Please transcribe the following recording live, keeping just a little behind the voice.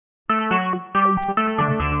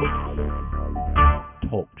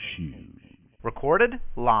Talk Shoes. Recorded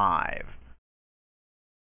live.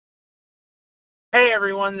 Hey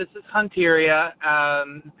everyone, this is Hunteria,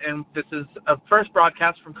 and this is a first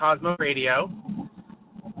broadcast from Cosmo Radio.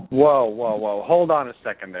 Whoa. Hold on a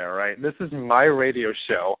second there, right? This is my radio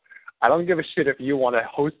show. I don't give a shit if you want to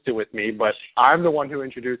host it with me, but I'm the one who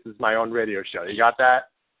introduces my own radio show. You got that?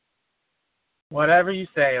 Whatever you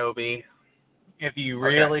say, Obi, if you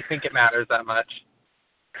really think it matters that much.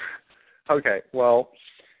 Okay, well,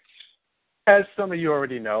 as some of you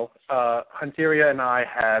already know, Hunteria and I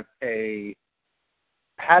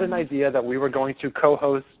had an idea that we were going to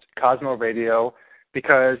co-host Cosmo Radio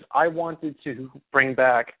because I wanted to bring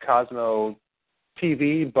back Cosmo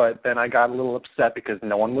TV, but then I got a little upset because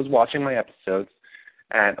no one was watching my episodes,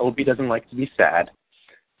 and Obi doesn't like to be sad.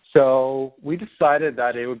 So we decided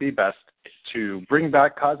that it would be best to bring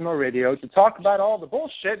back Cosmo Radio to talk about all the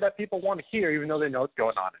bullshit that people want to hear, even though they know what's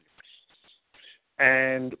going on anyway.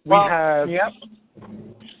 And we have... Yep.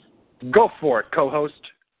 Go for it, co-host.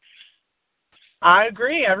 I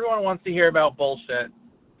agree. Everyone wants to hear about bullshit.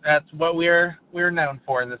 That's what we're known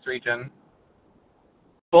for in this region.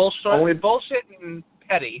 Bullshit and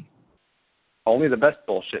petty. Only the best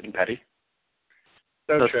bullshit and petty.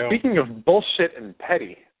 So true. Speaking of bullshit and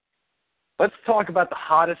petty, let's talk about the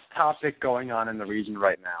hottest topic going on in the region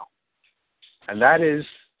right now. And that is,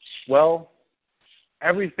 well,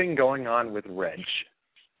 everything going on with Reg.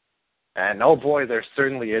 And oh boy, there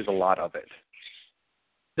certainly is a lot of it.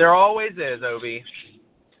 There always is, Obi.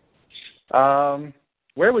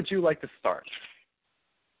 Where would you like to start?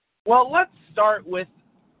 Well, let's start with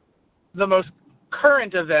the most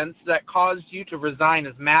current events that caused you to resign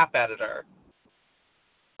as map editor.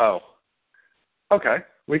 Oh. Okay.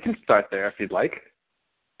 We can start there if you'd like.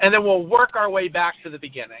 And then we'll work our way back to the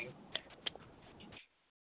beginning.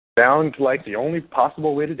 Sounds like the only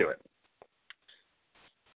possible way to do it.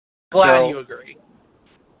 Glad you agree.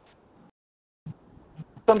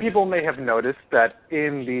 Some people may have noticed that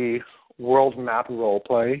in the World Map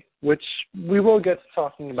roleplay, which we will get to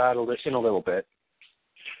talking about in a little bit,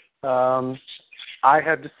 I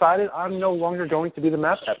have decided I'm no longer going to be the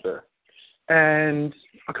map editor. And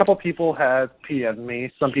a couple people have PM'd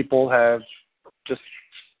me. Some people have just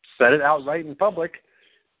said it outright in public.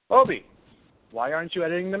 Obi, why aren't you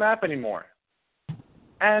editing the map anymore?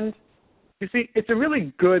 And you see, it's a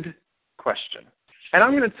really good question. And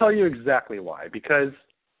I'm going to tell you exactly why, because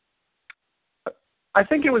I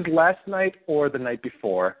think it was last night or the night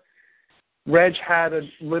before, Reg had a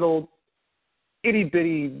little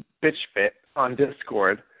itty-bitty bitch fit on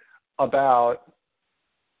Discord about,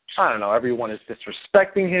 I don't know, everyone is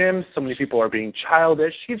disrespecting him, so many people are being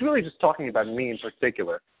childish. He's really just talking about me in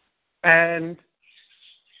particular. And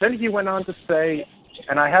then he went on to say,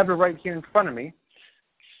 and I have it right here in front of me,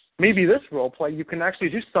 maybe this roleplay you can actually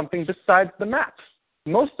do something besides the map.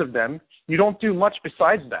 Most of them, you don't do much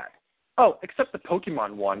besides that. Oh, except the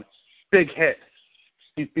Pokemon one. Big hit.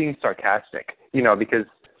 He's being sarcastic, because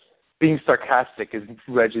being sarcastic is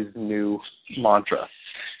Reg's new mantra.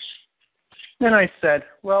 Then I said,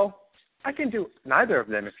 well, I can do neither of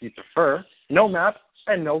them if you prefer. No map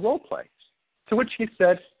and no roleplay. To which he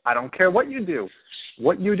said, I don't care what you do.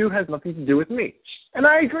 What you do has nothing to do with me. And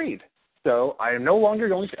I agreed. So I am no longer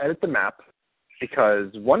going to edit the map because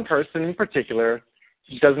one person in particular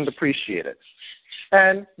doesn't appreciate it.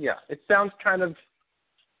 And, yeah, it sounds kind of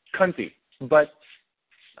cunty, but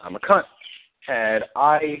I'm a cunt. And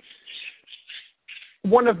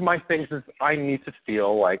one of my things is I need to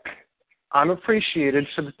feel like I'm appreciated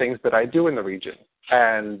for the things that I do in the region.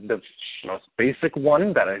 And the most basic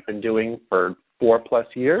one that I've been doing for 4+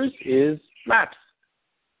 years is maps.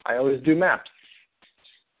 I always do maps.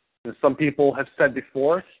 As some people have said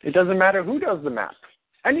before, it doesn't matter who does the map.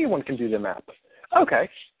 Anyone can do the map. Okay.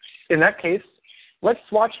 In that case, let's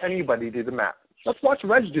watch anybody do the map. Let's watch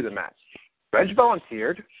Reg do the map. Reg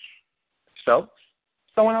volunteered, so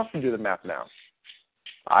someone else can do the map now.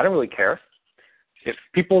 I don't really care. If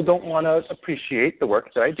people don't want to appreciate the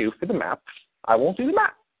work that I do for the map, I won't do the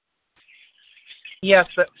map. Yes,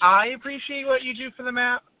 but I appreciate what you do for the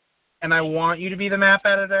map, and I want you to be the map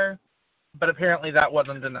editor, but apparently that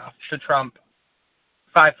wasn't enough to trump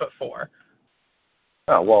 5'4".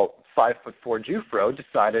 Oh, well, 5'4" Jufro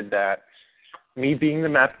decided that me being the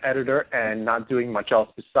map editor and not doing much else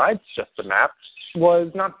besides just the map was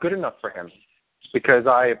not good enough for him because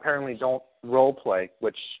I apparently don't role play,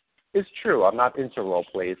 which is true. I'm not into role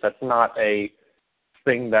plays. That's not a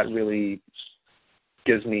thing that really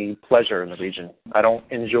gives me pleasure in the region. I don't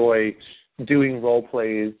enjoy doing role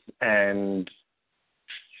plays and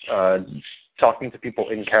talking to people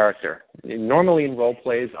in character. Normally in role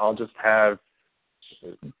plays, I'll just have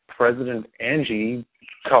President Angie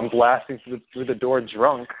come blasting through the door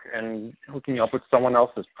drunk and hooking up with someone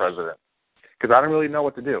else's president. Because I don't really know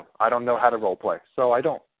what to do. I don't know how to role play, so I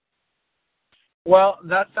don't. Well,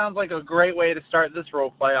 that sounds like a great way to start this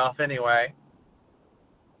role play off anyway.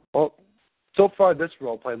 Well, so far this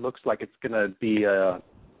role play looks like it's going to be a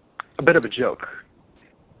bit of a joke.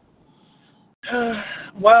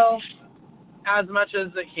 Well, as much as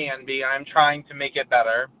it can be, I'm trying to make it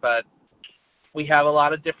better, but we have a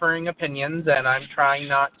lot of differing opinions, and I'm trying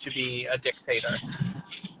not to be a dictator.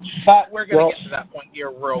 But we're going to get to that point here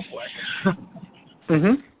real quick.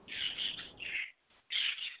 Mm-hmm.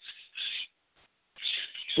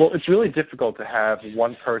 Well, it's really difficult to have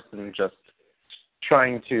one person just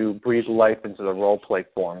trying to breathe life into the role play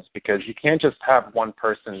forms because you can't just have one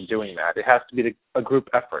person doing that. It has to be a group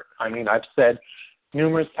effort. I mean, I've said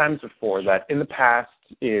numerous times before that in the past,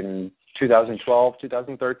 in 2012,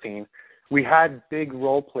 2013, we had big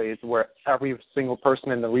role plays where every single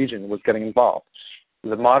person in the region was getting involved.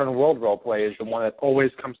 The modern world role play is the one that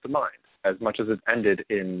always comes to mind, as much as it ended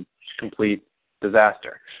in complete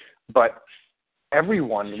disaster. But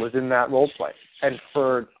everyone was in that role play. And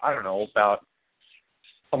for, I don't know, about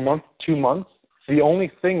a month, 2 months, the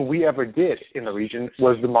only thing we ever did in the region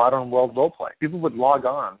was the modern world role play. People would log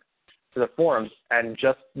on to the forums and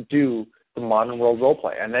just do the modern world role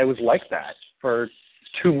play. And it was like that for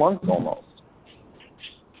 2 months almost.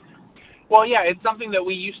 Well, yeah, it's something that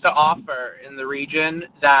we used to offer in the region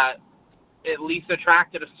that at least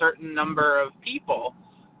attracted a certain number of people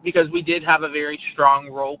because we did have a very strong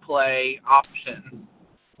role play option,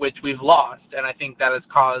 which we've lost. And I think that has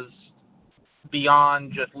caused,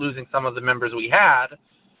 beyond just losing some of the members we had,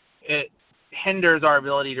 it hinders our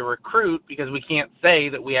ability to recruit because we can't say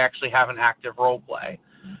that we actually have an active role play.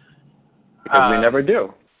 Because we never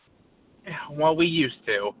do. Well, we used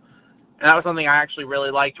to. And that was something I actually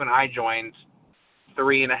really liked when I joined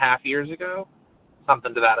 3.5 years ago,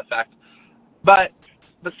 something to that effect. But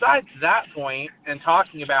besides that point, and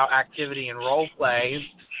talking about activity and role play,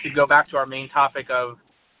 to go back to our main topic of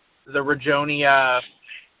the Regionia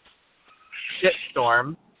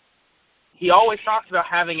shitstorm, he always talked about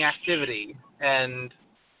having activity, and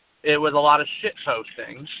it was a lot of shit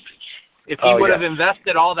posting. If he would have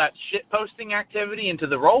invested all that shit posting activity into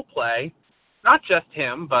the role play, not just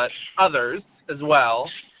him, but others as well,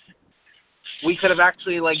 we could have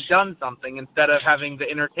actually done something instead of having the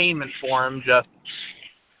entertainment forum just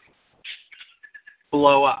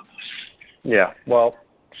blow up. Yeah, well,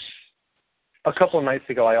 a couple of nights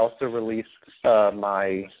ago I also released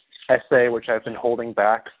my essay, which I've been holding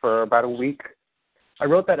back for about a week. I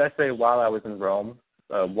wrote that essay while I was in Rome.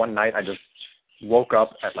 One night I just woke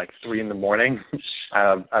up at 3 in the morning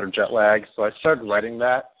out of jet lag, so I started writing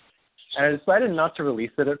that. And I decided not to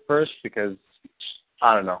release it at first because,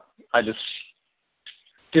 I don't know, I just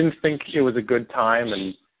didn't think it was a good time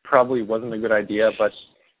and probably wasn't a good idea. But,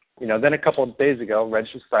 then a couple of days ago, Reg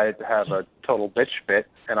decided to have a total bitch fit,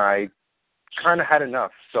 and I kind of had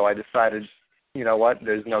enough. So I decided, you know what,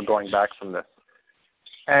 there's no going back from this.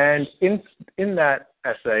 And in that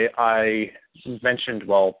essay, I mentioned,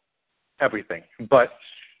 everything. But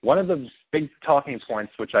one of the big talking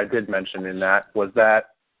points, which I did mention in that, was that,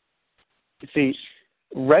 you see,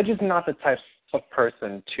 Reg is not the type of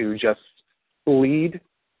person to just lead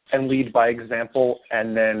and lead by example,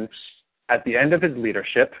 and then at the end of his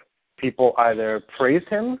leadership, people either praise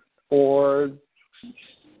him or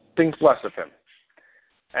think less of him.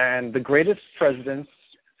 And the greatest presidents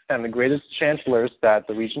and the greatest chancellors that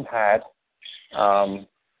the region had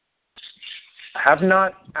have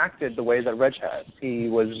not acted the way that Reg has. He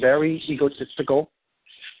was very egotistical.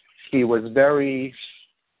 He was very,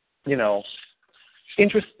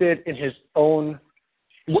 interested in his own.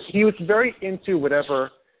 He was very into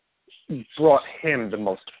whatever brought him the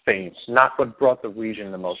most fame, not what brought the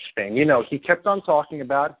region the most fame. He kept on talking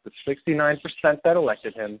about the 69% that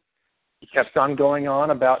elected him. He kept on going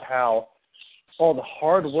on about how all the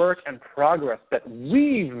hard work and progress that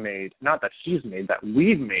we've made, not that he's made, that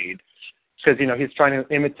we've made, because, he's trying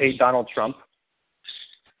to imitate Donald Trump.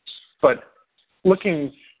 But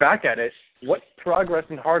looking back at it, what progress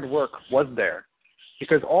and hard work was there?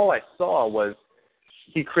 Because all I saw was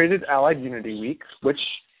he created Allied Unity Week, which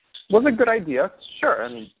was a good idea, sure.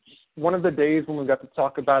 And one of the days when we got to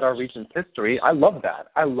talk about our region's history, I love that.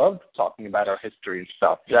 I loved talking about our history and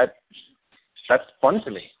stuff. That's fun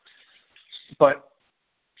to me. But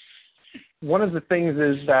one of the things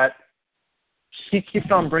is that he keeps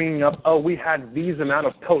on bringing up, we had these amount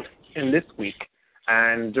of posts in this week.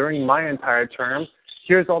 And during my entire term,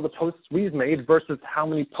 here's all the posts we've made versus how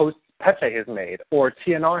many posts Pepe has made or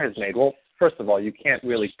TNR has made. Well, first of all, you can't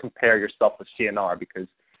really compare yourself with TNR because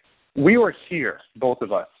we were here, both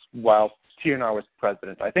of us, while TNR was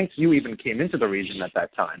president. I think you even came into the region at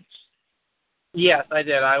that time. Yes, I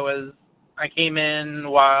did. I came in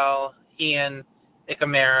while he and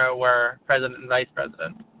Ikamara were president and vice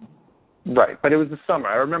president. Right, but it was the summer.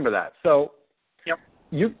 I remember that. So yep.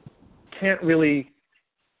 You can't really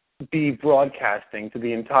be broadcasting to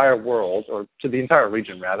the entire world, or to the entire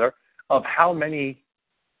region, rather, of how many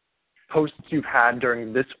posts you've had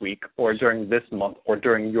during this week or during this month or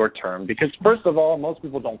during your term. Because, first of all, most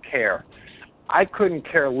people don't care. I couldn't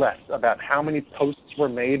care less about how many posts were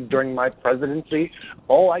made during my presidency.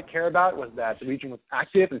 All I care about was that the region was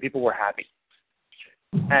active and people were happy.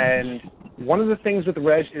 And one of the things with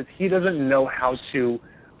Reg is he doesn't know how to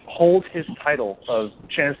hold his title of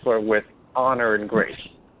chancellor with honor and grace.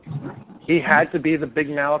 He had to be the big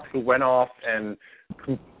mouth who went off and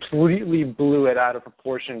completely blew it out of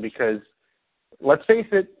proportion because, let's face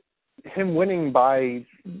it, him winning by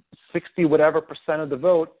 60 whatever % of the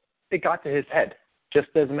vote, it got to his head, just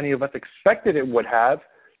as many of us expected it would have.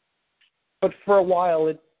 But for a while,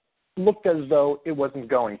 it looked as though it wasn't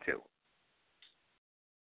going to.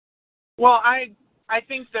 Well, I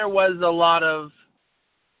think there was a lot of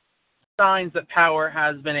signs that power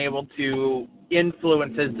has been able to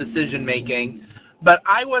influence his decision-making, but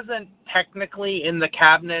I wasn't technically in the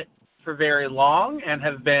cabinet for very long and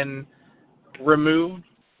have been removed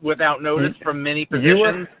without notice from many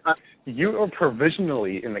positions. You were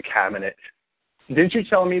provisionally in the cabinet. Didn't you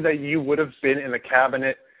tell me that you would have been in the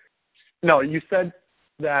cabinet? No, you said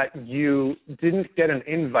that you didn't get an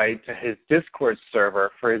invite to his Discord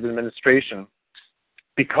server for his administration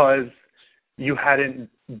because you hadn't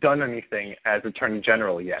done anything as Attorney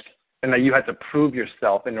General yet, and that you had to prove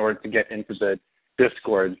yourself in order to get into the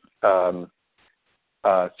Discord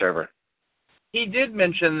server. He did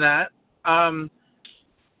mention that, and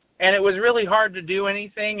it was really hard to do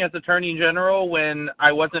anything as Attorney General when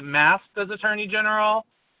I wasn't masked as Attorney General,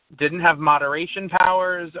 didn't have moderation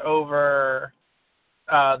powers over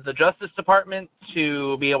the Justice Department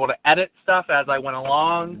to be able to edit stuff as I went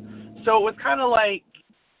along. So it was kind of like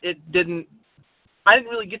I didn't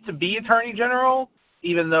really get to be Attorney General,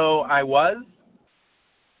 even though I was.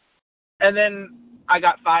 And then I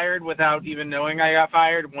got fired without even knowing I got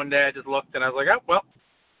fired. One day I just looked and I was like, oh, well,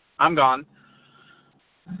 I'm gone.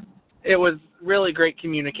 It was really great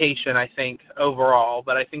communication, I think, overall.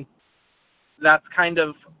 But I think that's kind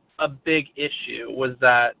of a big issue, was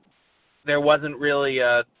that there wasn't really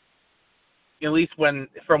at least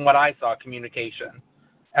from what I saw, communication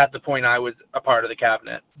at the point I was a part of the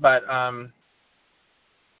cabinet. But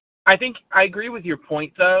I think I agree with your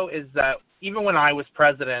point, though, is that even when I was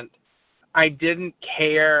president, I didn't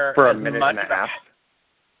care for a as minute much. and a half.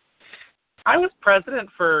 I was president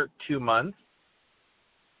for 2 months.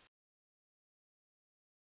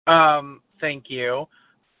 Thank you.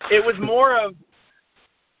 It was more of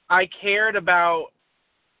I cared about,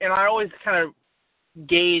 and I always kind of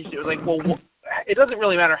gauged, it was like, well, it doesn't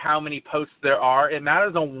really matter how many posts there are. It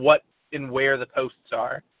matters on what and where the posts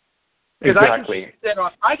are. Because exactly.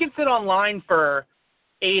 I can sit online for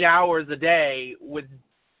 8 hours a day with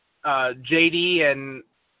JD and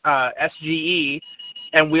SGE,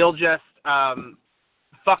 and we'll just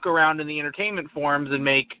fuck around in the entertainment forums and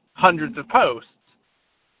make hundreds of posts.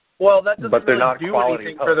 Well, that doesn't really do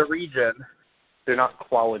anything for the region. They're not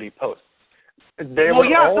quality posts.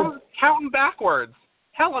 Some counting backwards.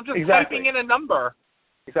 Hell, I'm just typing in a number.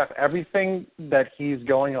 Exactly. Everything that he's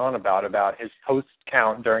going on about his post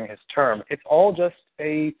count during his term, it's all just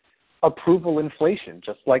a approval inflation,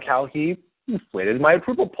 just like how he inflated my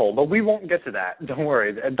approval poll. But we won't get to that. Don't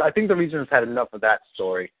worry. I think the region has had enough of that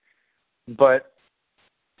story. But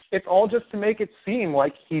it's all just to make it seem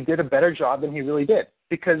like he did a better job than he really did.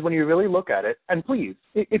 Because when you really look at it, and please,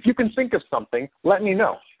 if you can think of something, let me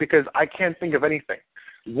know, because I can't think of anything.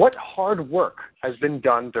 What hard work has been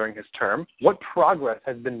done during his term? What progress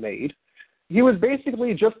has been made? He was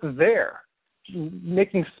basically just there,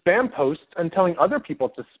 making spam posts and telling other people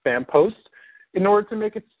to spam post in order to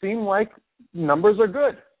make it seem like numbers are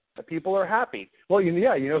good, that people are happy. Well, you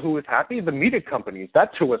know who was happy? The media companies.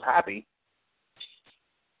 That's who was happy.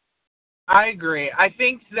 I agree. I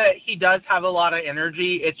think that he does have a lot of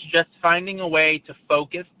energy. It's just finding a way to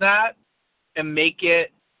focus that and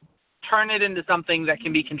turn it into something that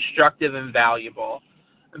can be constructive and valuable.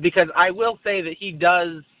 Because I will say that he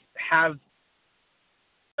does have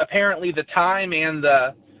apparently the time and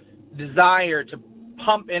the desire to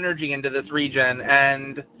pump energy into this region,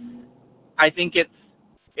 and I think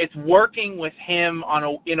it's working with him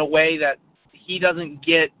in a way that he doesn't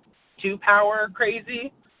get too power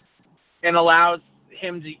crazy. and allows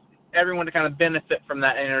everyone to kind of benefit from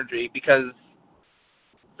that energy, because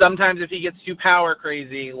sometimes if he gets too power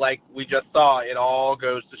crazy, like we just saw, it all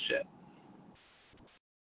goes to shit.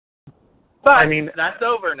 But that's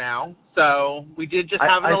over now. So we did just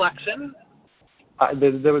have an election.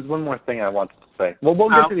 There was one more thing I wanted to say. Well, we'll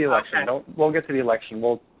get to the election. Okay. We'll get to the election.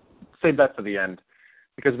 We'll save that for the end,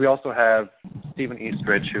 because we also have Stephen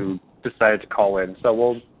Eastridge, who decided to call in. So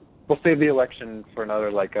we'll save the election for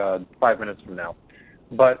another 5 minutes from now.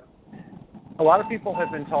 But a lot of people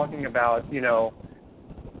have been talking about,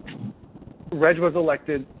 Reg was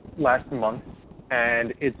elected last month,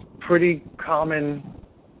 and it's pretty common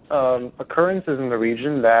occurrences in the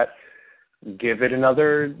region that give it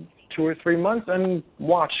another 2 or 3 months and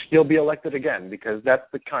watch, he'll be elected again, because that's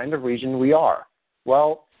the kind of region we are.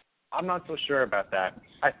 Well, I'm not so sure about that.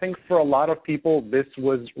 I think for a lot of people, this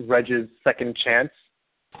was Reg's second chance.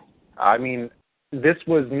 This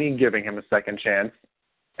was me giving him a second chance,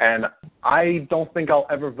 and I don't think I'll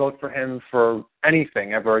ever vote for him for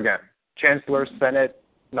anything ever again. Chancellor, Senate,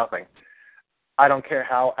 nothing. I don't care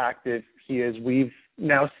how active he is. We've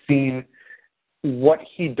now seen what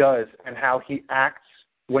he does and how he acts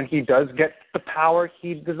when he does get the power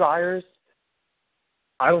he desires.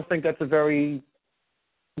 I don't think that's a very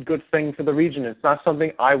good thing for the region. It's not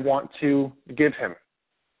something I want to give him.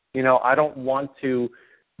 I don't want to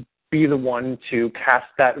be the one to cast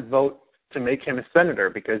that vote to make him a senator,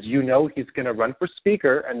 because he's going to run for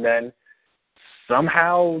speaker and then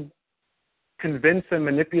somehow convince and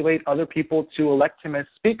manipulate other people to elect him as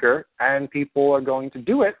speaker, and people are going to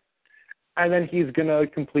do it, and then he's going to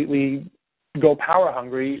completely go power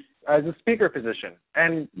hungry as a speaker position.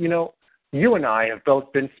 And, you and I have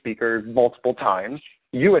both been speaker multiple times.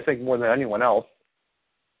 You, I think, more than anyone else.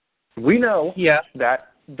 We know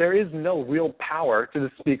that there is no real power to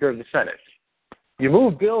the Speaker of the Senate. You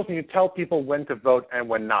move bills and you tell people when to vote and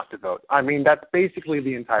when not to vote. That's basically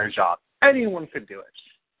the entire job. Anyone could do it.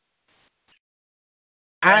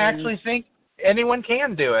 I actually think anyone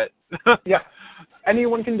can do it. Yeah,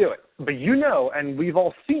 anyone can do it. But and we've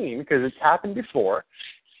all seen, because it's happened before,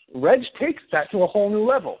 Reg takes that to a whole new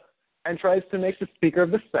level and tries to make the Speaker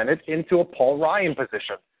of the Senate into a Paul Ryan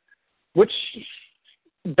position, which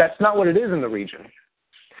that's not what it is in the region.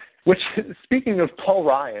 Which, speaking of Paul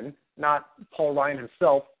Ryan, not Paul Ryan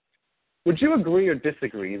himself, would you agree or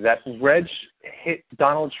disagree that Reg hit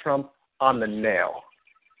Donald Trump on the nail?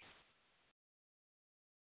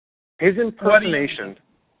 His impersonation,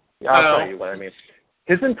 I'll tell you what I mean.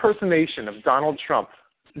 His impersonation of Donald Trump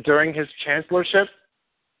during his chancellorship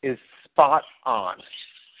is spot on.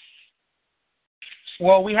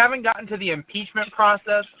 Well, we haven't gotten to the impeachment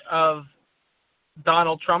process of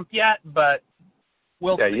Donald Trump yet, but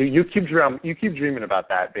we'll see. You keep dreaming about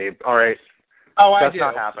that, babe. All right. Oh, That's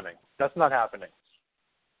not happening. That's not happening.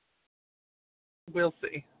 We'll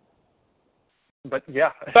see. But yeah,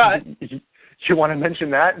 but you want to mention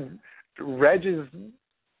that? Reg is,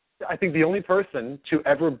 I think, the only person to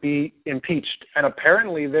ever be impeached. And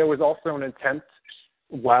apparently there was also an attempt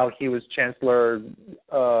while he was chancellor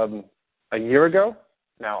a year ago.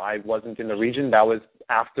 Now, I wasn't in the region. That was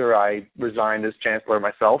after I resigned as chancellor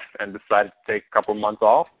myself and decided to take a couple of months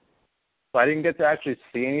off. So I didn't get to actually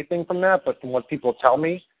see anything from that. But from what people tell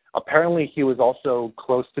me, apparently he was also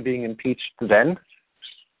close to being impeached then.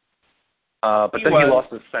 But then he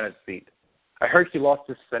lost his Senate seat. I heard he lost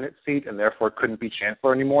his Senate seat and therefore couldn't be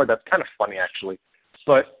chancellor anymore. That's kind of funny, actually.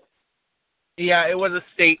 But yeah, it was a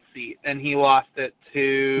state seat, and he lost it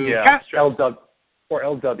to Castro. Or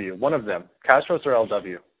LW, one of them. Castros or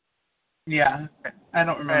LW. Yeah, I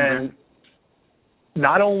don't remember. And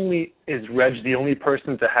not only is Reg the only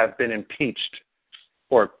person to have been impeached,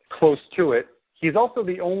 or close to it, he's also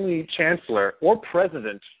the only chancellor, or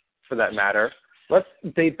president for that matter. Let's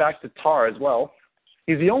date back to Tar as well.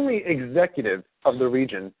 He's the only executive of the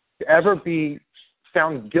region to ever be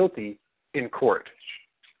found guilty in court.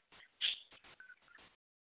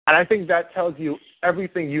 And I think that tells you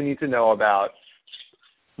everything you need to know about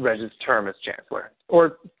Reg's term as chancellor,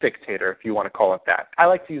 or dictator, if you want to call it that. I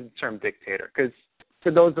like to use the term dictator because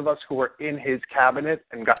for those of us who were in his cabinet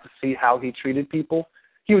and got to see how he treated people,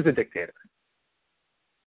 he was a dictator.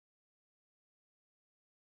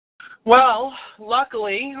 Well,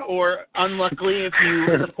 luckily, or unluckily if you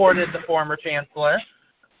supported the former chancellor,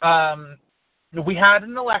 we had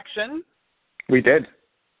an election. We did.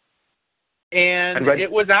 And it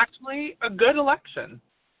was actually a good election.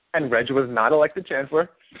 And Reg was not elected chancellor.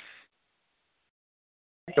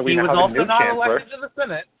 So he was also not elected to the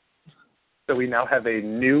Senate. So we now have a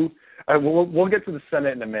new... we'll get to the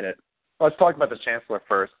Senate in a minute. Let's talk about the chancellor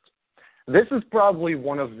first. This is probably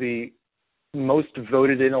one of the most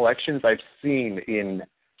voted in elections I've seen in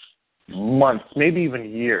months, maybe even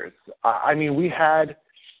years. I mean, we had,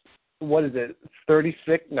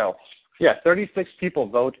 36? No. Yeah, 36 people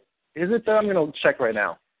vote. Is it that? I'm going to check right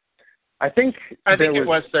now. I think it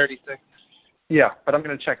was 36. Yeah, but I'm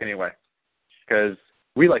going to check anyway, because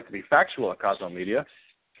we like to be factual at Cosmo Media.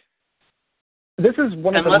 This is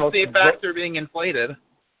one of the most... Unless the facts are being inflated.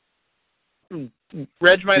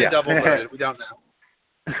 Reg might have double voted. We don't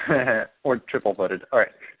know. Or triple voted. All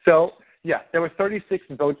right. So, yeah, there were 36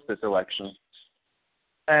 votes this election.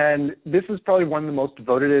 And this is probably one of the most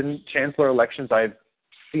voted in chancellor elections I've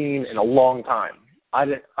seen in a long time. I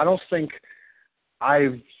don't think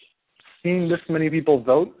I've seen this many people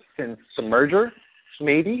vote since the merger,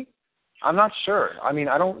 maybe. I'm not sure. I mean,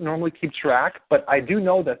 I don't normally keep track, but I do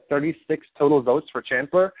know that 36 total votes for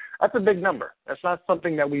chancellor, that's a big number. That's not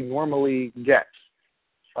something that we normally get.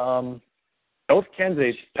 Both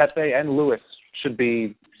candidates, Pepe and Lewis, should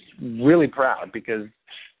be really proud because,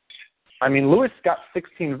 I mean, Lewis got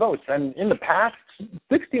 16 votes, and in the past,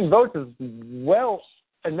 16 votes is well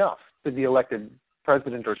enough to be elected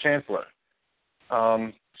president or chancellor.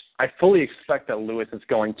 I fully expect that Lewis is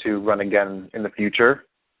going to run again in the future.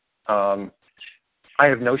 I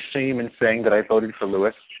have no shame in saying that I voted for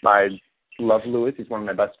Lewis. I love Lewis. He's one of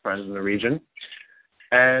my best friends in the region.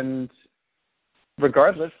 And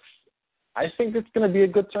regardless, I think it's going to be a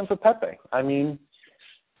good turn for Pepe. I mean,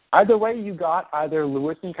 either way, you got either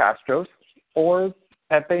Lewis and Castros or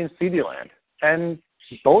Pepe and CD Land. And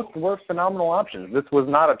both were phenomenal options. This was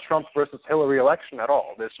not a Trump versus Hillary election at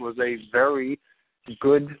all. This was a very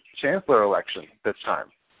good chancellor election this time.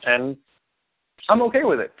 And I'm okay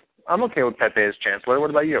with it. I'm okay with Pepe as chancellor.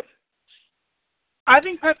 What about you? I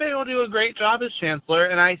think Pepe will do a great job as chancellor,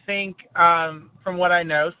 and I think, from what I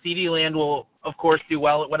know, CD Land will, of course, do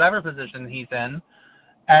well at whatever position he's in,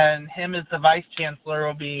 and him as the vice chancellor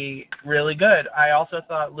will be really good. I also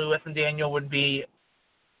thought Lewis and Daniel would be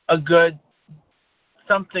a good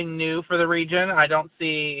something new for the region.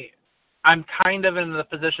 I'm kind of in the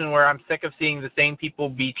position where I'm sick of seeing the same people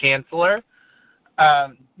be chancellor.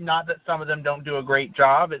 Not that some of them don't do a great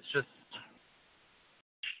job. It's just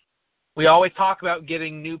we always talk about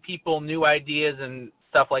getting new people, new ideas, and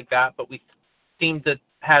stuff like that, but we seem to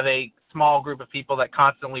have a small group of people that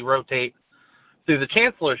constantly rotate through the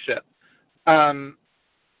chancellorship. But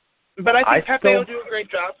I think Pepe will do a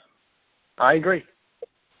great job. I agree.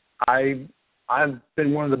 I've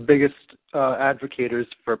been one of the biggest advocators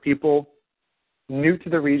for people new to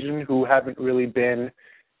the region who haven't really been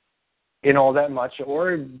in all that much,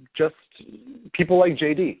 or just people like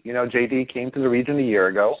JD. You know, JD came to the region a year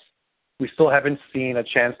ago. We still haven't seen a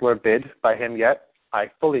chancellor bid by him yet.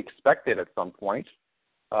 I fully expect it at some point.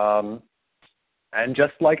 And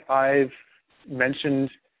just like I've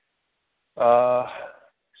mentioned, I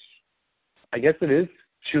guess it is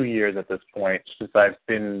 2 years at this point since I've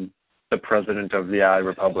been the president of the Allied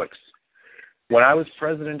Republics. When I was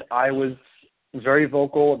president, I was very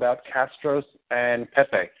vocal about Castros and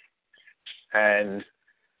Pepe. And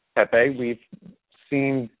Pepe, we've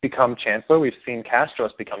seen become chancellor. We've seen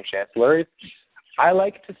Castros become chancellor. I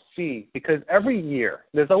like to see, because every year,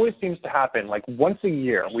 there's always seems to happen, like once a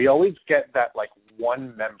year, we always get that like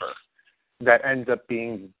one member that ends up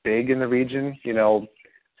being big in the region. You know,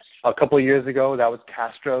 a couple of years ago, that was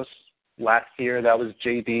Castros. Last year, that was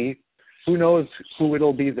JD. Who knows who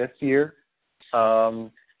it'll be this year?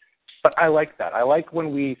 But I like that. I like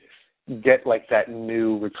when we get like that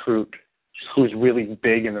new recruit who's really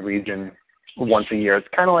big in the region once a year. It's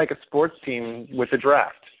kind of like a sports team with a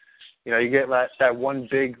draft. You know, you get that one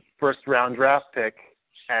big first-round draft pick,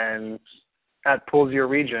 and that pulls your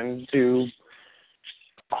region to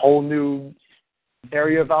a whole new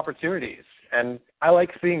area of opportunities. And I like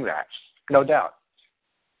seeing that, no doubt.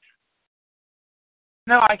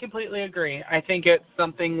 No, I completely agree. I think it's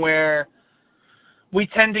something where we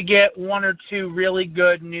tend to get one or two really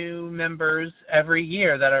good new members every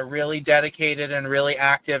year that are really dedicated and really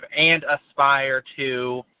active and aspire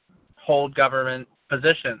to hold government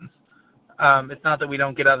positions. It's not that we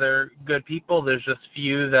don't get other good people. There's just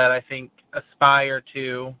few that I think aspire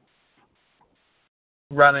to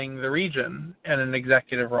running the region in an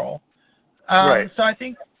executive role. Right. So I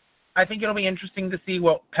think it'll be interesting to see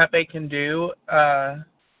what Pepe can do.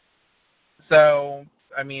 So,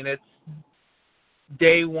 I mean, it's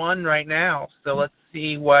day one right now, so let's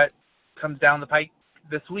see what comes down the pike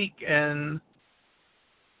this week. And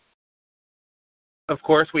of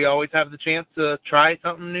course, we always have the chance to try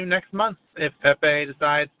something new next month if Pepe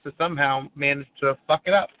decides to somehow manage to fuck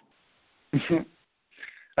it up.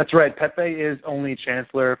 That's right. Pepe is only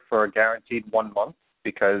chancellor for a guaranteed 1 month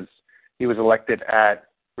because He was elected at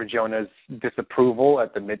Regiona's disapproval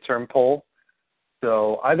at the midterm poll.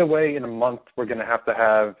 So either way, in a month, we're going to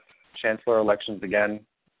have chancellor elections again.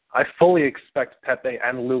 I fully expect Pepe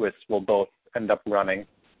and Lewis will both end up running.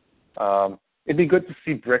 It'd be good to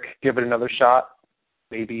see Brick give it another shot,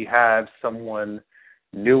 maybe have someone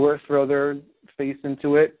newer throw their face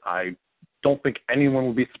into it. I don't think anyone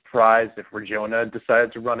would be surprised if Regiona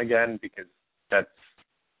decided to run again, because that's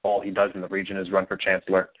all he does in the region is run for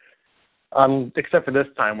chancellor, except for this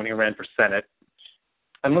time when he ran for Senate.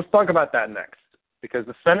 And let's talk about that next, because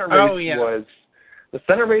the Senate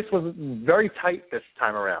race was very tight this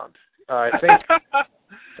time around. I think,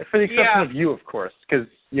 for the exception of you, of course, because,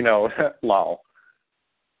 lol.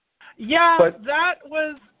 Yeah, but that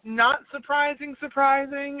was not surprising.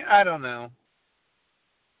 I don't know.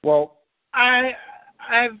 Well, I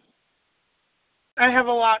have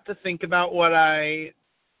a lot to think about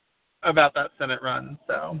about that Senate run,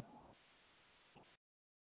 so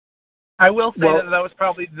I will say that was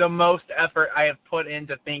probably the most effort I have put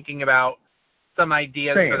into thinking about some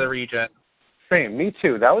ideas for the region. Same, me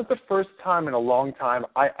too. That was the first time in a long time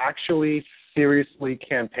I actually seriously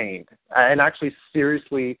campaigned and actually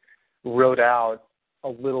seriously wrote out a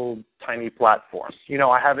little tiny platform.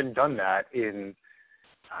 I haven't done that in,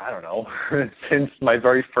 I don't know, since my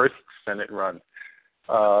very first Senate run.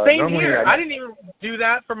 Same here. I didn't even do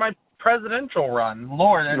that for my presidential run.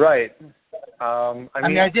 Lord. Right.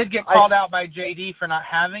 I did get called out by JD for not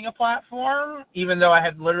having a platform, even though I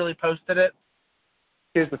had literally posted it.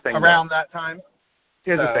 Here's the thing. Around that time.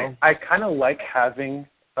 Here's the thing. I kind of like having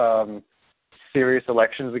serious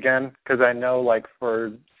elections again, because I know,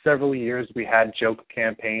 for several years we had joke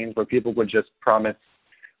campaigns where people would just promise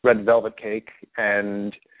red velvet cake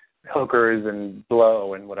and hookers and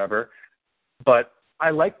blow and whatever. But I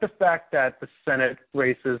like the fact that the Senate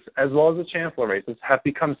races, as well as the chancellor races, have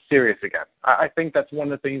become serious again. I think that's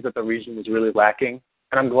one of the things that the region was really lacking,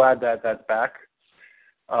 and I'm glad that that's back.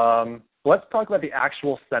 Let's talk about the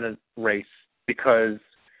actual Senate race, because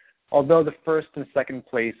although the first and second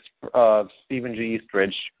place of Stephen G.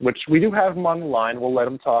 Eastridge, which we do have him on the line, we'll let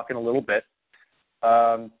him talk in a little bit.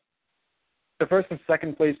 The first and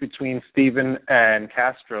second place between Stephen and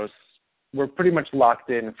Castros were pretty much locked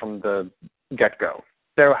in from the get-go.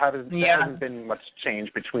 There hasn't been much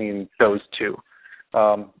change between those two.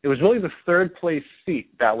 It was really the third place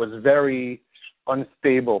seat that was very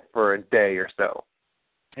unstable for a day or so.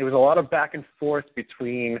 It was a lot of back and forth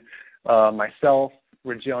between myself,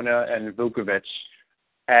 Regiona, and Vukovic,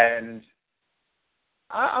 and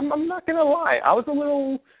I'm not gonna lie, I was a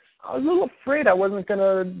little afraid I wasn't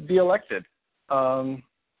gonna be elected. And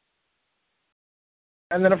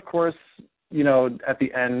then, of course, at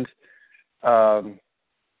the end,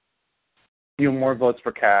 few more votes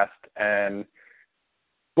for Cast, and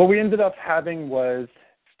what we ended up having was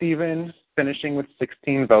Stephen finishing with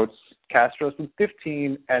 16 votes, Castros with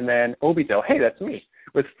 15, and then Obito, hey, that's me,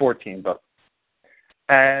 with 14 votes.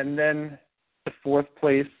 And then the fourth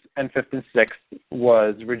place and fifth and sixth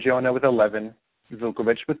was Regiona with 11,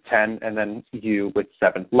 Vukovic with 10, and then you with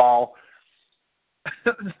 7. Lol.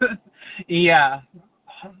 Yeah.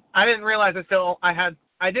 I didn't realize I still had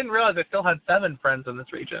 7 friends in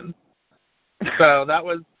this region. So that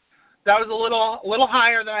was a little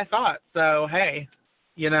higher than I thought. So hey,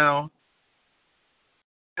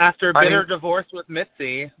 after bitter divorce with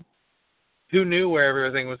Mitzi, who knew where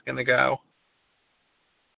everything was going to go?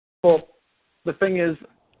 Well, the thing is,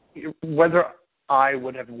 whether I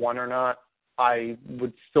would have won or not, I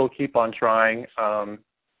would still keep on trying.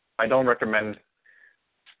 I don't recommend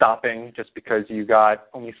stopping just because you got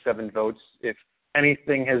only 7 votes. If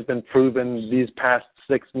anything has been proven these past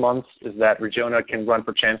 6 months, is that Regiona can run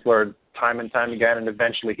for chancellor time and time again, and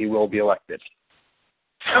eventually he will be elected.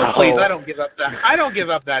 Oh, please, I don't give up that. I don't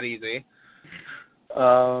give up that easy.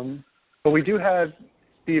 But we do have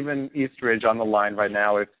Stephen Eastridge on the line right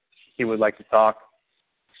now if he would like to talk.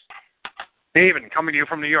 Stephen, coming to you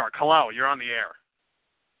from New York. Hello, you're on the air.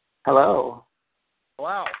 Hello.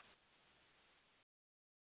 Hello.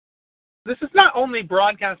 This is not only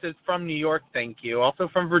broadcasted from New York, thank you, also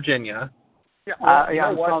from Virginia. Yeah,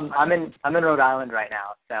 I'm in Rhode Island right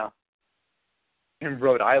now, so. In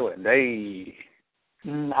Rhode Island, hey.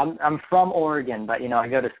 I'm from Oregon, but I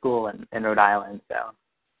go to school in Rhode Island, so.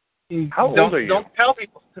 How old are you? Don't tell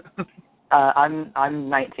people. I'm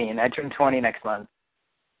 19. I turn 20 next month.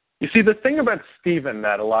 You see, the thing about Stephen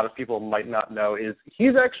that a lot of people might not know is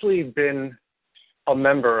he's actually been a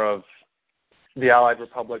member of the Allied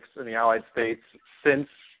Republics and the Allied States since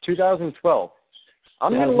 2012.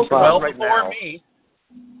 I'm going to look it up right now. Before me.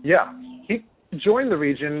 Yeah. joined the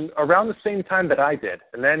region around the same time that I did,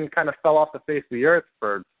 and then kind of fell off the face of the earth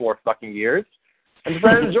for 4 fucking years, and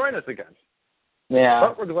decided to join us again. Yeah.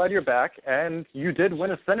 But we're glad you're back, and you did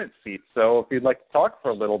win a Senate seat. So if you'd like to talk for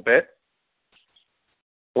a little bit,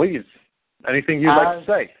 please. Anything you'd like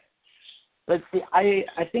to say? Let's see. I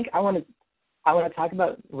think I want to talk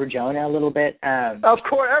about Regina a little bit. Of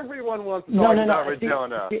course, everyone wants to talk about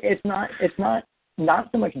Regina. It's not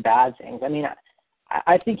so much bad things. I mean,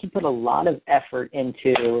 I think he put a lot of effort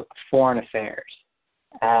into foreign affairs,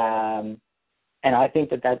 and I think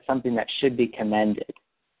that that's something that should be commended.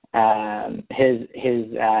 His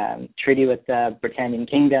treaty with the Britannian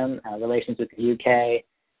Kingdom, relations with the UK.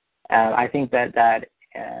 I think that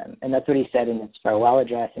and that's what he said in his farewell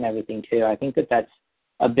address and everything too. I think that that's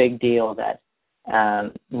a big deal that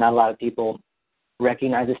not a lot of people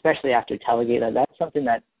recognize, especially after Telegate. That's something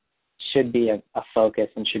that should be a focus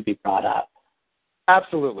and should be brought up.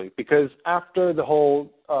 Absolutely, because after the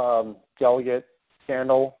whole delegate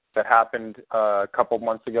scandal that happened a couple of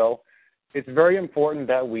months ago, it's very important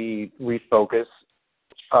that we refocus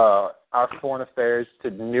our foreign affairs to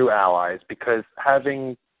new allies, because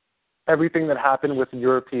having everything that happened with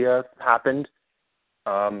Europea happened,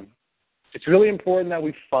 it's really important that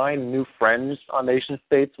we find new friends on nation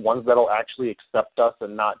states, ones that will actually accept us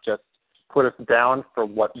and not just put us down for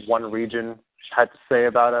what one region had to say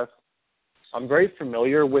about us. I'm very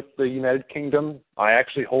familiar with the United Kingdom. I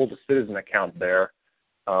actually hold a citizen account there.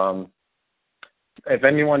 If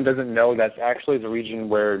anyone doesn't know, that's actually the region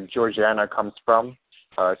where Georgiana comes from.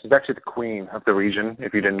 She's actually the queen of the region,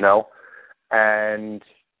 if you didn't know. And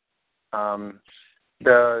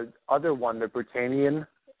the other one, the Britannian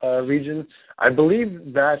region, I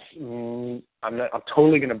believe that's, I'm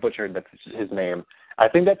totally going to butcher his name. I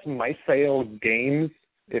think that's Mysail Games,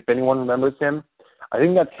 if anyone remembers him. I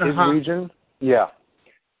think that's his region. Yeah.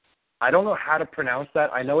 I don't know how to pronounce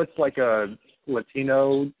that. I know it's like a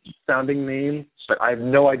Latino-sounding name, but I have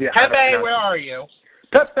no idea how to pronounce it. Pepe, where are you?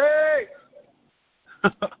 Pepe!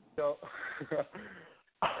 So,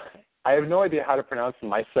 I have no idea how to pronounce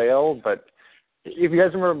Mysail, but if you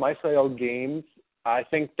guys remember Mysail Games, I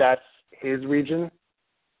think that's his region.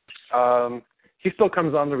 He still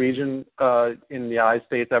comes on the region in the United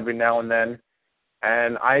States every now and then,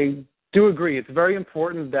 and I do agree. It's very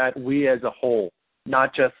important that we as a whole,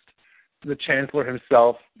 not just the Chancellor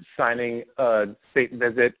himself signing a state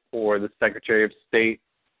visit or the Secretary of State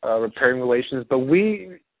repairing relations, but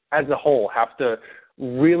we as a whole have to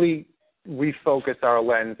really refocus our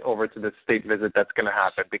lens over to the state visit that's going to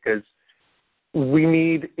happen, because we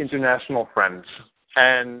need international friends.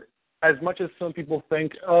 And as much as some people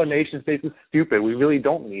think, oh, nation states is stupid, we really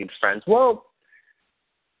don't need friends. Well,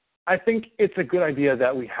 I think it's a good idea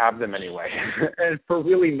that we have them anyway, and for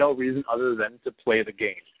really no reason other than to play the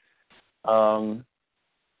game.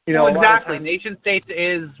 Exactly. Nation states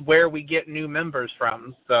is where we get new members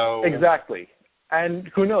from. So exactly. And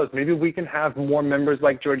who knows, maybe we can have more members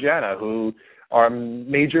like Georgiana, who are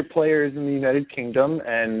major players in the United Kingdom,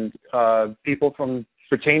 and people from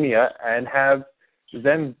Britannia, and have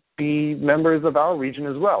them be members of our region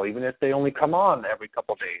as well, even if they only come on every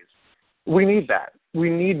couple of days. We need that. We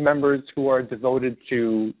need members who are devoted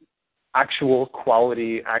to actual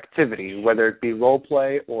quality activity, whether it be role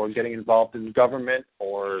play or getting involved in government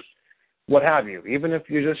or what have you, even if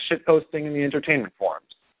you're just shitposting in the entertainment forums.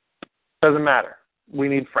 Doesn't matter. We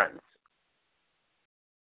need friends.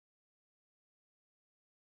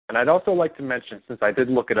 And I'd also like to mention, since I did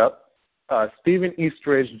look it up, Stephen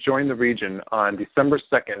Eastridge joined the region on December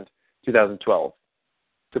 2nd, 2012.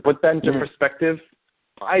 To put that into perspective,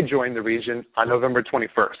 I joined the region on November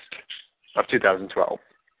 21st of 2012.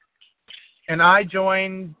 And I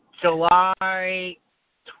joined July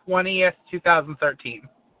 20th, 2013.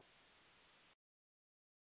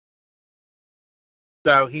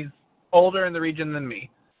 So he's older in the region than me.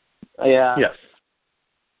 Yeah. Yes. Is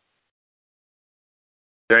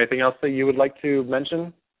there anything else that you would like to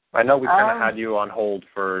mention? I know we kind of had you on hold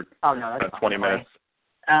for 20 minutes.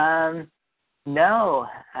 No,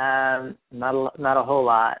 not a whole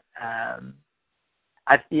lot.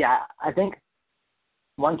 I think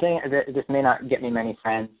one thing that this may not get me many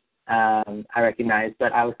friends. I recognize,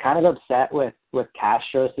 but I was kind of upset with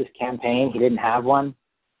Castro's campaign. He didn't have one.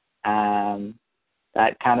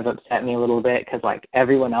 That kind of upset me a little bit, because like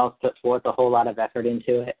everyone else put forth a whole lot of effort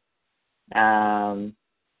into it, and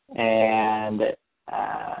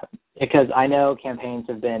because I know campaigns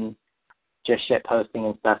have been just shit posting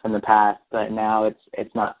and stuff in the past, but now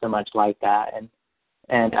it's not so much like that,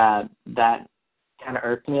 and that kind of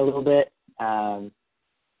irked me a little bit.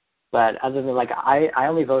 But other than, like, I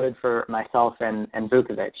only voted for myself and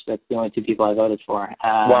Vukovic. That's the only two people I voted for.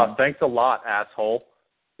 Wow, thanks a lot, asshole.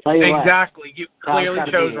 Tell you Exactly. You what, clearly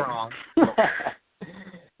chose wrong.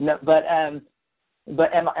 No, but am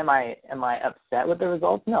I upset with the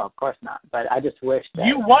results? No, of course not. But I just wish that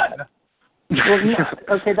You won. well,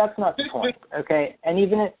 no, okay, that's not the point. Okay, and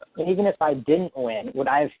even if I didn't win, would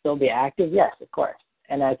I still be active? Yes, of course.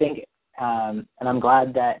 And I think, and I'm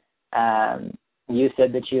glad that you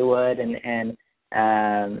said that you would, and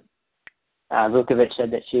Vukovic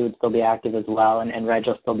said that she would still be active as well, and Reg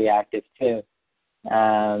will still be active too.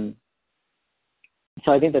 So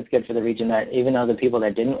I think that's good for the region, that even though the people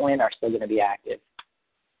that didn't win are still going to be active.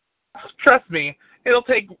 Trust me, it'll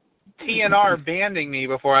take TNR banning me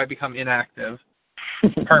before I become inactive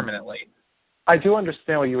permanently. I do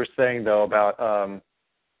understand what you were saying, though, about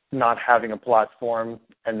not having a platform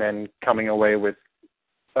and then coming away with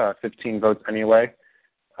 15 votes anyway.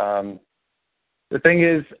 The thing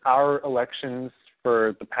is, our elections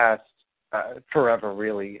for the past forever,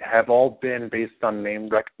 really, have all been based on name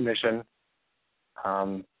recognition.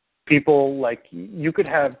 People, like, you could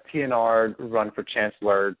have TNR run for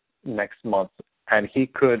chancellor next month, and he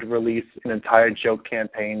could release an entire joke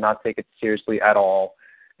campaign, not take it seriously at all,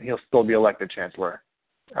 and he'll still be elected chancellor.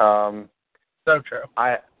 So true.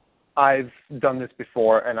 I've done this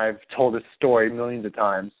before, and I've told this story millions of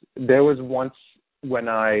times. There was once when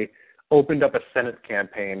I opened up a Senate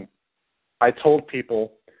campaign, I told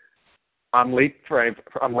people, I'm late for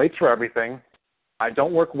everything. I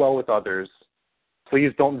don't work well with others.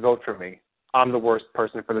 Please don't vote for me. I'm the worst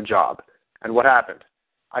person for the job. And what happened?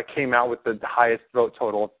 I came out with the highest vote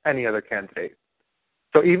total of any other candidate.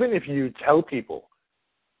 So even if you tell people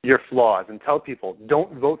your flaws and tell people,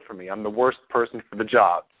 don't vote for me, I'm the worst person for the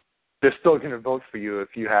job, they're still going to vote for you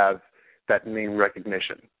if you have that name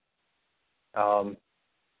recognition.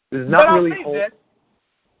 There's not but really I'll say this,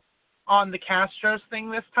 on the Castros thing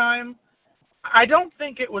this time, I don't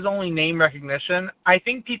think it was only name recognition. I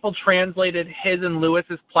think people translated his and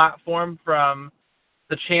Lewis's platform from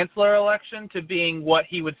the chancellor election to being what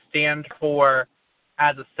he would stand for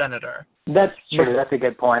as a senator. That's true. That's a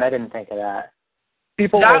good point. I didn't think of that.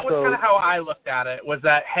 That was kind of how I looked at it, was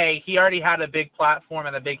that, hey, he already had a big platform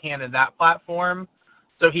and a big hand in that platform.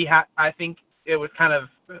 So I think it was kind of,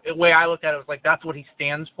 the way I looked at it was like, that's what he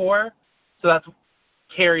stands for. So that's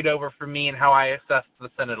carried over for me and how I assessed the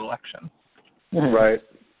Senate election. Right.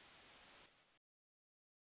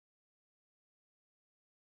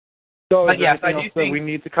 So is there anything else that we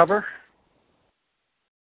need to cover?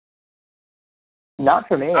 Not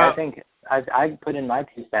for me. I think I put in my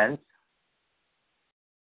 2 cents.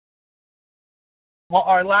 Well,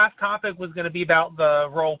 our last topic was going to be about the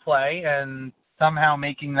role play and somehow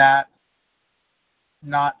making that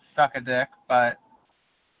not suck a dick, but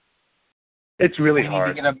it's really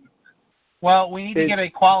hard. We need to get a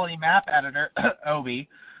quality map editor, Obi,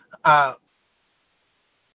 but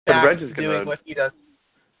Reg is doing what he does.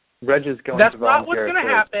 Reg is going That's to not what's going to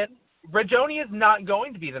happen. Reggioni is not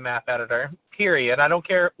going to be the map editor, period. I don't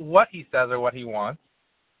care what he says or what he wants.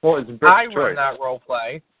 Well, it's Brit's I choice. run that role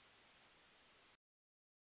play.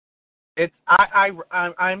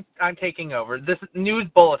 I'm taking over. This news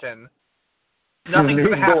bulletin. Nothing's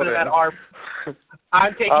going to happen at RP.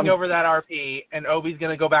 I'm taking over that RP, and Obi's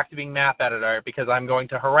going to go back to being map editor because I'm going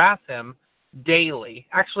to harass him daily,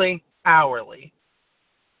 actually hourly,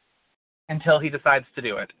 until he decides to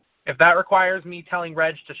do it. If that requires me telling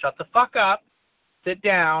Reg to shut the fuck up, sit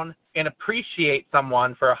down, and appreciate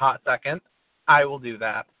someone for a hot second, I will do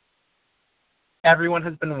that. Everyone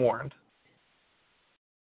has been warned.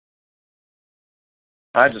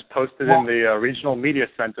 I just posted in the regional media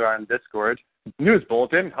center on Discord. News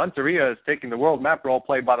bulletin, Hunteria is taking the world map role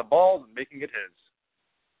play by the balls and making it his.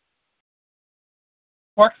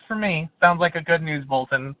 Works for me. Sounds like a good news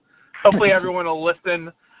bulletin. Hopefully everyone will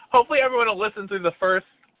listen. Hopefully everyone will listen through the first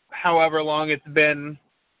however long it's been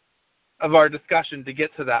of our discussion to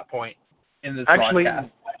get to that point in this broadcast.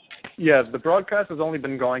 Yeah, the broadcast has only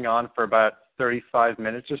been going on for about 35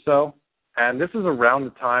 minutes or so. And this is around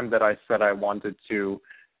the time that I said I wanted to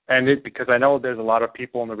end it, because I know there's a lot of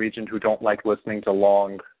people in the region who don't like listening to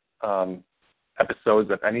long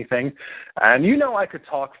episodes of anything. And I could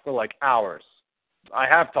talk for like hours. I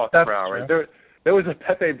have talked for hours. There was a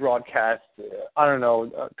Pepe broadcast, I don't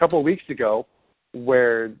know, a couple of weeks ago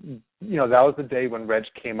where, that was the day when Reg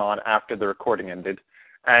came on after the recording ended.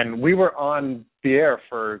 And we were on the air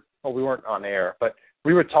we weren't on air, but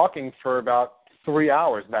we were talking for about 3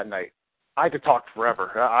 hours that night. I could talk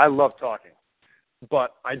forever. I love talking.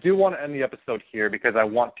 But I do want to end the episode here because I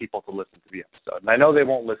want people to listen to the episode. And I know they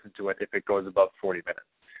won't listen to it if it goes above 40 minutes.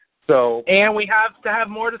 So, and we have to have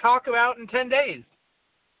more to talk about in 10 days.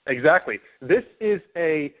 Exactly. This is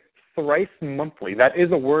a thrice monthly. That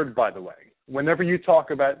is a word, by the way. Whenever you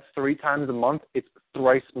talk about 3 times a month, it's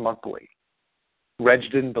thrice monthly. Reg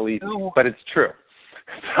didn't believe me, but it's true.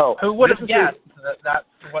 So who would have guessed that that's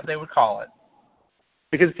what they would call it?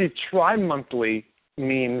 Because, see, tri-monthly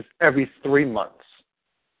means every 3 months.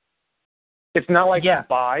 It's not like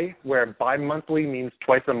bi, where bi-monthly means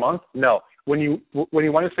twice a month. No. When you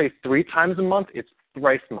want to say 3 times a month, it's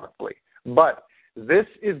thrice monthly. But this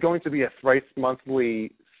is going to be a thrice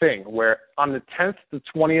monthly thing, where on the 10th, the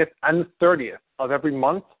 20th, and the 30th of every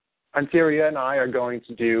month, Hunteria and I are going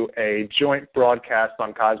to do a joint broadcast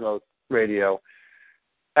on Cosmo Radio.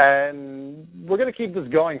 And we're going to keep this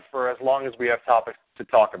going for as long as we have topics to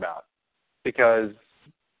talk about. Because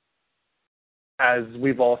as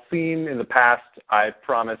we've all seen in the past, I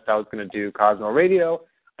promised I was going to do Cosmo Radio.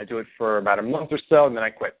 I do it for about a month or so, and then I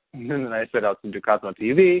quit. And then I said I was going to do Cosmo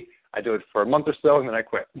TV. I do it for a month or so, and then I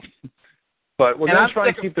quit. But we're going to try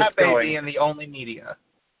and keep this going. And the only media.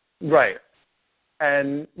 Right.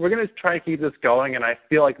 And we're going to try and keep this going, and I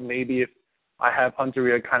feel like maybe if I have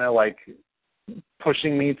Hunteria kind of like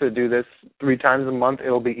pushing me to do this 3 times a month,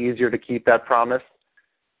 it'll be easier to keep that promise.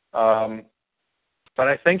 But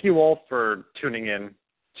I thank you all for tuning in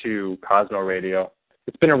to Cosmo Radio.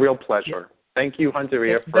 It's been a real pleasure. Thank you,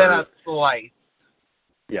 Hunteria. It's been a delight.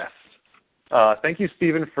 Yes. Thank you,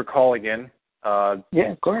 Stephen, for calling in.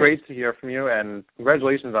 Yeah, of course. Great to hear from you, and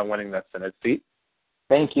congratulations on winning that Senate seat.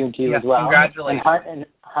 Thank you to you as well. Congratulations. And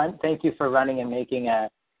Hunt, thank you for running and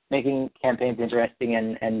making campaigns interesting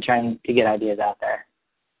and trying to get ideas out there.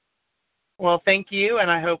 Well, thank you,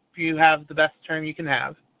 and I hope you have the best term you can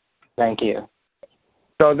have. Thank you.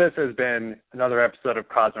 So this has been another episode of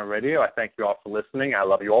Cosmo Radio. I thank you all for listening. I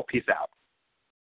love you all. Peace out.